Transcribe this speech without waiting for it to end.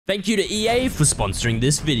Thank you to EA for sponsoring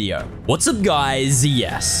this video. What's up guys?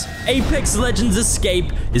 Yes, Apex Legends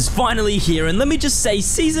Escape is finally here, and let me just say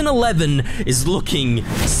Season 11 is looking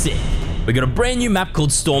sick. We got a brand new map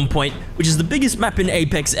called Storm Point, which is the biggest map in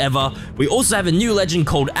Apex ever. We also have a new legend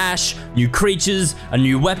called Ash, new creatures, a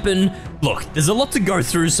new weapon. Look, there's a lot to go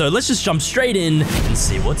through, so let's just jump straight in and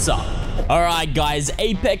see what's up. Alright guys,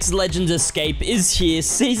 Apex Legends Escape is here,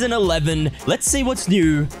 Season 11. Let's see what's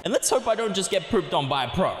new, and let's hope I don't just get pooped on by a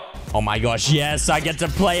pro. Oh my gosh, yes, I get to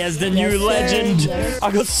play as the new legend. I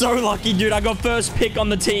got so lucky, dude. I got first pick on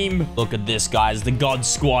the team. Look at this, guys, the God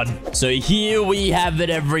Squad. So here we have it,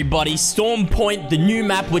 everybody. Storm Point, the new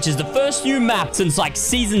map, which is the first new map since like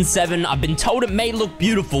Season 7. I've been told it may look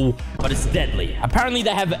beautiful, but it's deadly. Apparently,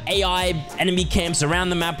 they have AI enemy camps around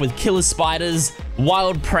the map with killer spiders,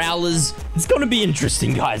 wild prowlers. It's gonna be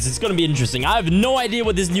interesting, guys. It's gonna be interesting. I have no idea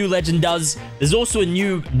what this new legend does. There's also a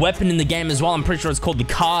new weapon in the game as well. I'm pretty sure it's called the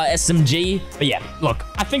Car SMG. But yeah, look,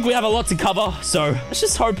 I think we have a lot to cover, so let's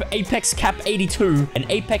just hope Apex Cap 82 and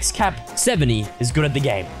Apex Cap 70 is good at the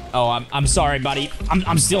game. Oh, I'm sorry, buddy.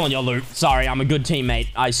 I'm stealing your loot. Sorry, I'm a good teammate,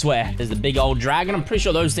 I swear. There's the big old dragon. I'm pretty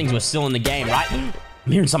sure those things were still in the game, right?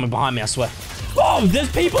 I'm hearing something behind me, I swear. Oh,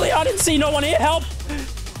 there's people here. I didn't see no one here. Help.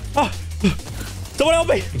 Oh. Someone help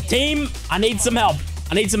me. Team, I need some help.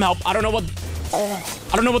 I need some help. I don't know what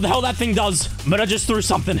the hell that thing does, but I just threw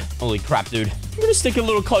something. Holy crap, dude. I'm gonna stick a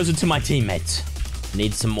little closer to my teammates.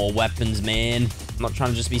 Need some more weapons, man. I'm not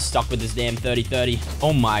trying to just be stuck with this damn 30-30.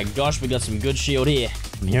 Oh my gosh, we got some good shield here.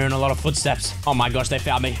 I'm hearing a lot of footsteps. Oh my gosh, they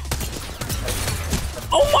found me.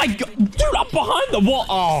 Oh my god, dude, I'm behind the wall.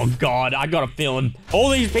 Oh god, I got a feeling. All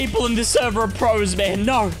these people in this server are pros, man.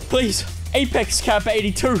 No, please. Apex Cap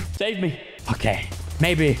 82, save me. Okay,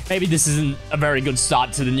 maybe this isn't a very good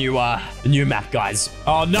start to the new map, guys.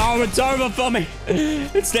 Oh no, it's over for me.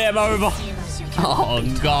 It's damn over. Oh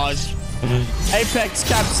gosh. Apex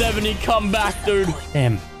Cap 70, come back, dude.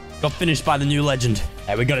 Damn, got finished by the new legend.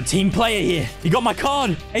 Hey, we got a team player here. You got my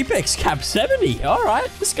card. Apex Cap 70. All right,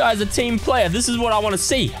 this guy's a team player. This is what I want to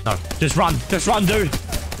see. No, just run, dude.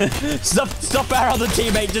 Stop our other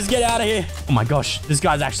teammate. Just get out of here. Oh my gosh, this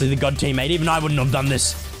guy's actually the god teammate. Even I wouldn't have done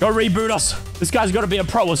this. Go reboot us. This guy's got to be a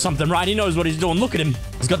pro or something, right? He knows what he's doing. Look at him.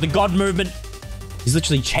 He's got the god movement. He's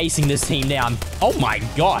literally chasing this team down. Oh my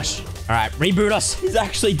gosh. All right, reboot us. He's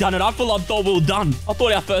actually done it. I thought we were done. I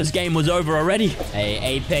thought our first game was over already. Hey,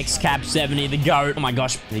 Apex Cap 70, the GOAT. Oh my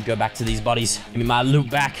gosh. Let me go back to these buddies. Give me my loot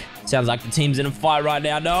back. Sounds like the team's in a fight right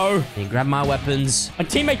now. No. Let me grab my weapons. My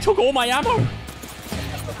teammate took all my ammo.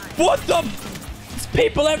 What the? There's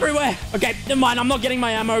people everywhere. Okay, never mind. I'm not getting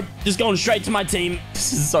my ammo. Just going straight to my team.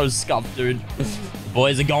 This is so scuffed, dude. The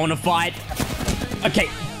boys are going to fight. Okay,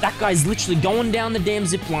 that guy's literally going down the damn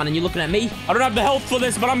zip line, and you're looking at me. I don't have the health for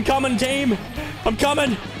this, but I'm coming, team. I'm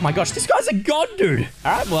coming. Oh my gosh, this guy's a god, dude.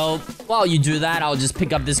 All right, well, while you do that, I'll just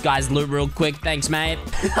pick up this guy's loot real quick. Thanks, mate.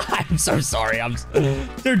 I'm so sorry.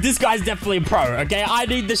 Dude, this guy's definitely a pro, okay? I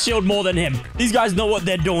need the shield more than him. These guys know what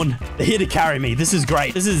they're doing. They're here to carry me. This is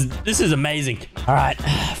great. This is amazing. All right,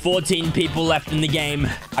 14 people left in the game.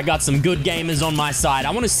 I got some good gamers on my side. I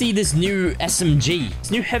want to see this new SMG. This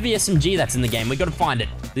new heavy SMG that's in the game. We got to find it.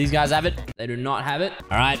 These guys have it. They do not have it.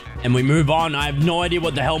 All right, and we move on. I have no idea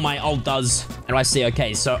what the hell my ult does. How do I see?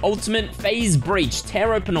 Okay, so ultimate phase breach.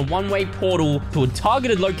 Tear open a one-way portal to a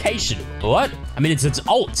targeted location. What? I mean, it's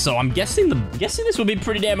ult, so I'm guessing this will be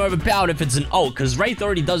pretty damn overpowered if it's an ult, because Wraith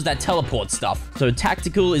already does that teleport stuff. So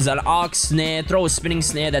tactical is an arc snare. Throw a spinning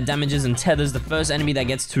snare that damages and tethers the first enemy that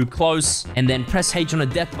gets too close, and then press H on a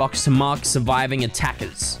death box to mark surviving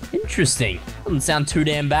attackers. Interesting. Doesn't sound too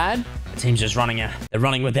damn bad. The team's just running out. They're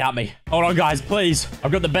running without me. Hold on, guys, please.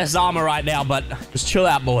 I've got the best armor right now, but just chill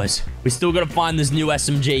out, boys. We still got to find this new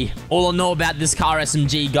SMG. All I know about this car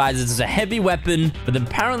SMG, guys, is it's a heavy weapon, but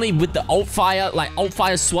apparently with the ult fire, like ult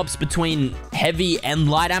fire swaps between heavy and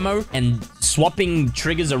light ammo, and swapping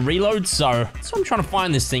triggers a reload. So that's why I'm trying to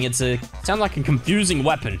find this thing. Sounds like a confusing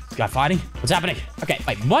weapon. This guy fighting? What's happening? Okay,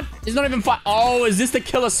 wait, what? He's not even fight. Oh, is this the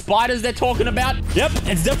killer spiders they're talking about? Yep,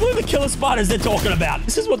 it's definitely the killer spiders they're talking about.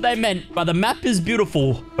 This is what they meant by the map is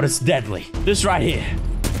beautiful, but it's deadly. This right here.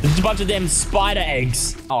 There's a bunch of damn spider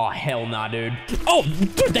eggs. Oh, hell nah, dude. Oh,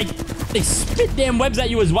 dude, they spit damn webs at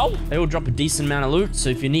you as well. They all drop a decent amount of loot. So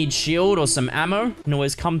if you need shield or some ammo, you can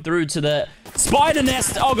always come through to the spider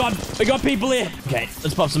nest. Oh, God. We got people here. Okay,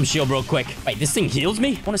 let's pop some shield real quick. Wait, this thing heals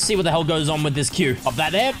me? I want to see what the hell goes on with this Q. Pop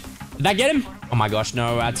that there. Did that get him? Oh, my gosh.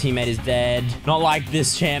 No, our teammate is dead. Not like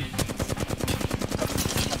this, champ.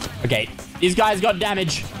 Okay, these guys got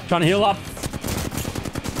damage. Trying to heal up.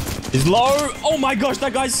 He's low. Oh my gosh,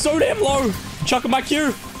 that guy's so damn low. Chucking my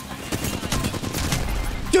Q.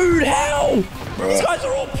 Dude, how? These guys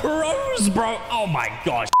are all pros, bro. Oh my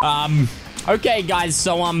gosh. Okay, guys,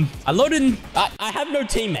 so, I loaded in, I have no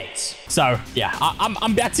teammates. So, yeah,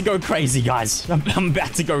 I'm about to go crazy, guys. I'm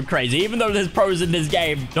about to go crazy. Even though there's pros in this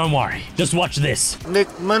game, don't worry. Just watch this.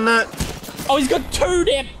 Oh, he's got 2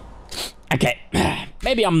 damn... Okay,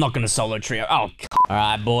 maybe I'm not gonna solo trio. Oh, all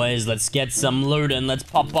right, boys, let's get some loot and let's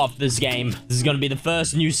pop off this game. This is gonna be the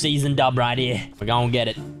first new season dub right here. We're gonna get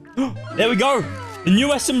it. There we go. The new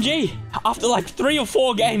SMG. After like 3 or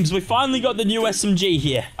 4 games, we finally got the new SMG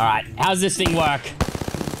here. All right, how's this thing work?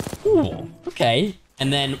 Ooh, okay.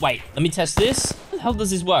 And then, wait, let me test this. How the hell does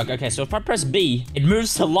this work? Okay, so if I press B, it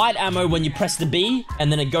moves to light ammo when you press the B,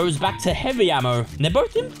 and then it goes back to heavy ammo. And they're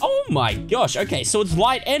both in... Oh my gosh. Okay, so it's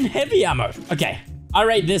light and heavy ammo. Okay, I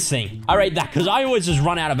rate this thing. I rate that, because I always just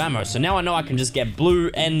run out of ammo. So now I know I can just get blue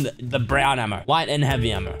and the brown ammo. Light and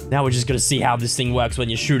heavy ammo. Now we're just gonna see how this thing works when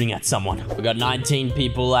you're shooting at someone. We got 19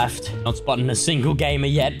 people left. Not spotting a single gamer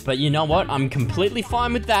yet, but you know what? I'm completely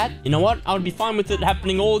fine with that. You know what? I would be fine with it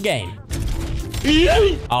happening all game.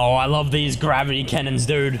 Oh, I love these gravity cannons,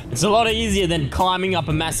 dude. It's a lot easier than climbing up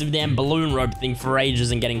a massive damn balloon rope thing for ages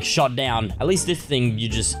and getting shot down. At least this thing, you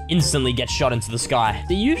just instantly get shot into the sky.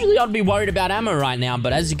 So usually I'd be worried about ammo right now,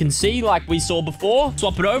 but as you can see, like we saw before,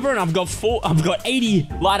 swap it over and I've got 80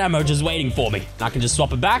 light ammo just waiting for me. And I can just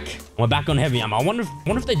swap it back and we're back on heavy ammo. I wonder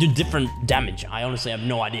if they do different damage. I honestly have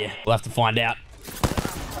no idea. We'll have to find out.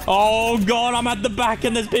 Oh, God, I'm at the back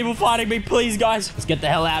and there's people fighting me. Please, guys. Let's get the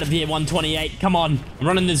hell out of here, 128. Come on. I'm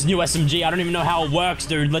running this new SMG. I don't even know how it works,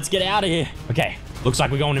 dude. Let's get out of here. Okay. Looks like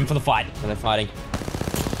we're going in for the fight. Are they fighting?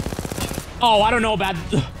 Oh, I don't know about...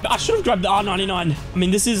 I should have grabbed the R99. I mean,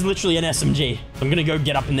 this is literally an SMG. I'm going to go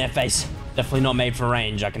get up in their face. Definitely not made for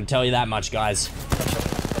range. I can tell you that much, guys.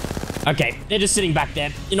 Okay, they're just sitting back there.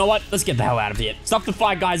 You know what? Let's get the hell out of here. Stop the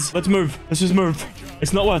fight, guys. Let's move. Let's just move.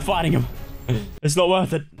 It's not worth fighting them. It's not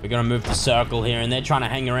worth it. We're gonna move the circle here, and they're trying to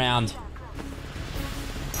hang around.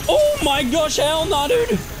 Oh my gosh, hell no, dude.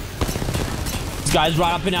 This guy's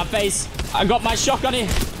right up in our face. I got my shotgun here.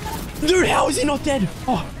 Dude, how is he not dead?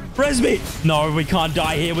 Oh, res me. No, we can't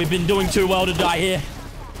die here. We've been doing too well to die here.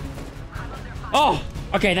 Oh,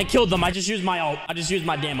 okay, they killed them. I just used my ult. I just used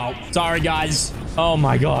my damn ult. Sorry, guys. Oh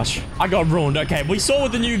my gosh. I got ruined. Okay, we saw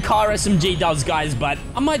what the new car SMG does, guys, but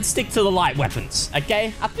I might stick to the light weapons,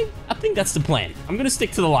 okay? I think that's the plan. I'm gonna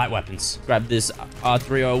stick to the light weapons. Grab this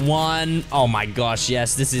R301. Oh my gosh,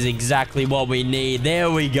 yes, this is exactly what we need.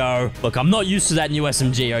 There we go. Look, I'm not used to that new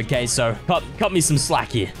SMG, okay? So cut me some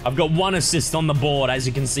slack here. I've got 1 assist on the board, as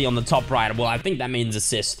you can see on the top right. Well, I think that means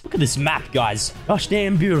assist. Look at this map, guys. Gosh,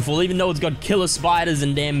 damn beautiful. Even though it's got killer spiders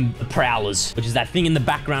and damn prowlers, which is that thing in the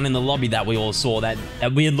background in the lobby that we all saw. That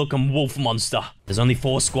weird looking wolf monster. There's only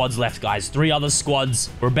 4 squads left, guys. 3 other squads.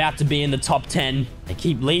 We're about to be in the top 10. They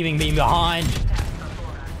keep leaving me behind.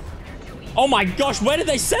 Oh my gosh, where did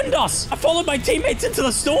they send us? I followed my teammates into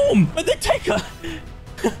the storm. Where'd they take her?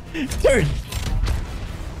 Dude.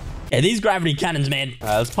 Yeah, these gravity cannons, man.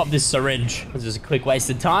 Let's pop this syringe. This is a quick waste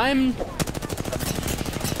of time.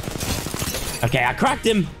 Okay, I cracked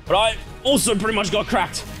him, but I also pretty much got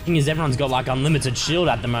cracked. The thing is, everyone's got like unlimited shield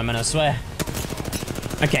at the moment, I swear.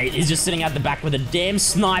 Okay, he's just sitting at the back with a damn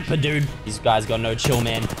sniper, dude. These guys got no chill,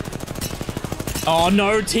 man. Oh,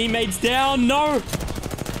 no. Teammates down. No.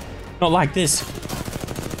 Not like this.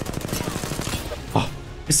 Oh,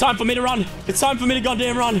 it's time for me to run. It's time for me to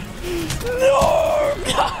goddamn run. No.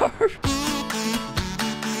 No.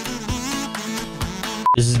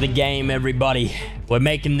 This is the game, everybody. We're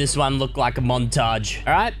making this one look like a montage.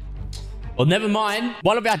 All right? Well, never mind.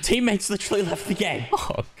 One of our teammates literally left the game.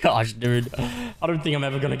 Oh, gosh, dude. I don't think I'm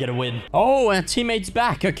ever going to get a win. Oh, our teammate's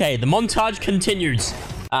back. Okay, the montage continues.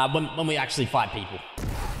 When we actually fight people.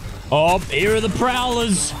 Oh, here are the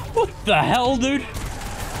prowlers. What the hell, dude?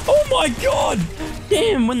 Oh, my God.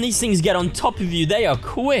 Damn, when these things get on top of you, they are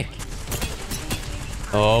quick.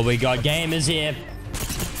 Oh, we got gamers here.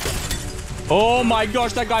 Oh, my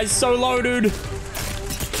gosh, that guy's so low, dude.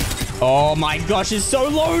 Oh my gosh, he's so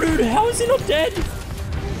low, dude. How is he not dead?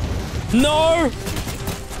 No!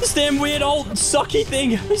 This damn weird old sucky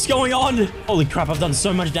thing is going on. Holy crap, I've done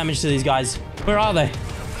so much damage to these guys. Where are they?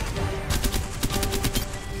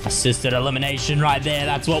 Assisted elimination right there.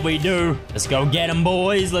 That's what we do. Let's go get him,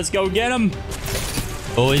 boys. Let's go get him.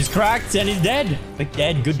 Oh, he's cracked and he's dead. Quick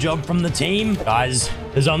dead. Good job from the team. Guys,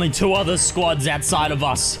 there's only 2 other squads outside of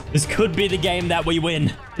us. This could be the game that we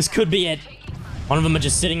win. This could be it. One of them are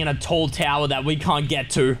just sitting in a tall tower that we can't get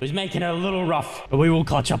to. He's making it a little rough, but we will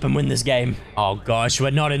catch up and win this game. Oh gosh, we're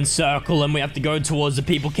not in circle and we have to go towards the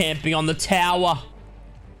people camping on the tower.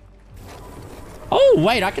 Oh,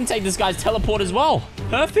 wait, I can take this guy's teleport as well.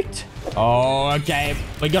 Perfect. Oh, okay.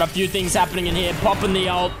 We got a few things happening in here. Popping the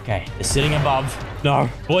ult. Okay, they're sitting above. No,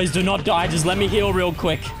 boys, do not die. Just let me heal real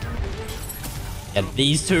quick. Get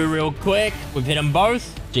these two real quick. We've hit them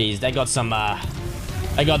both. Jeez, they got some,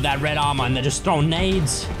 they got that red armor and they're just throwing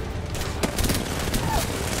nades.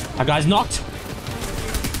 That guy's knocked.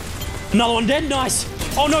 Another one dead. Nice.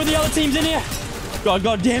 Oh, no, the other team's in here.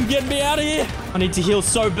 God damn, get me out of here. I need to heal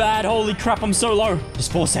so bad. Holy crap, I'm so low.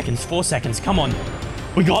 Just 4 seconds, 4 seconds. Come on.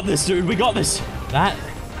 We got this, dude. We got this. That.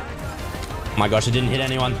 Oh my gosh, I didn't hit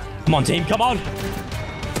anyone. Come on, team. Come on.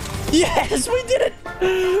 Yes, we did it.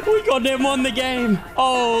 We goddamn won the game.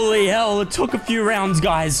 Holy hell. It took a few rounds,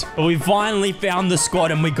 guys. But we finally found the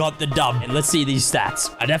squad and we got the dub. And let's see these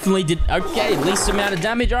stats. I definitely did. Okay, least amount of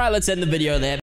damage. All right, let's end the video there.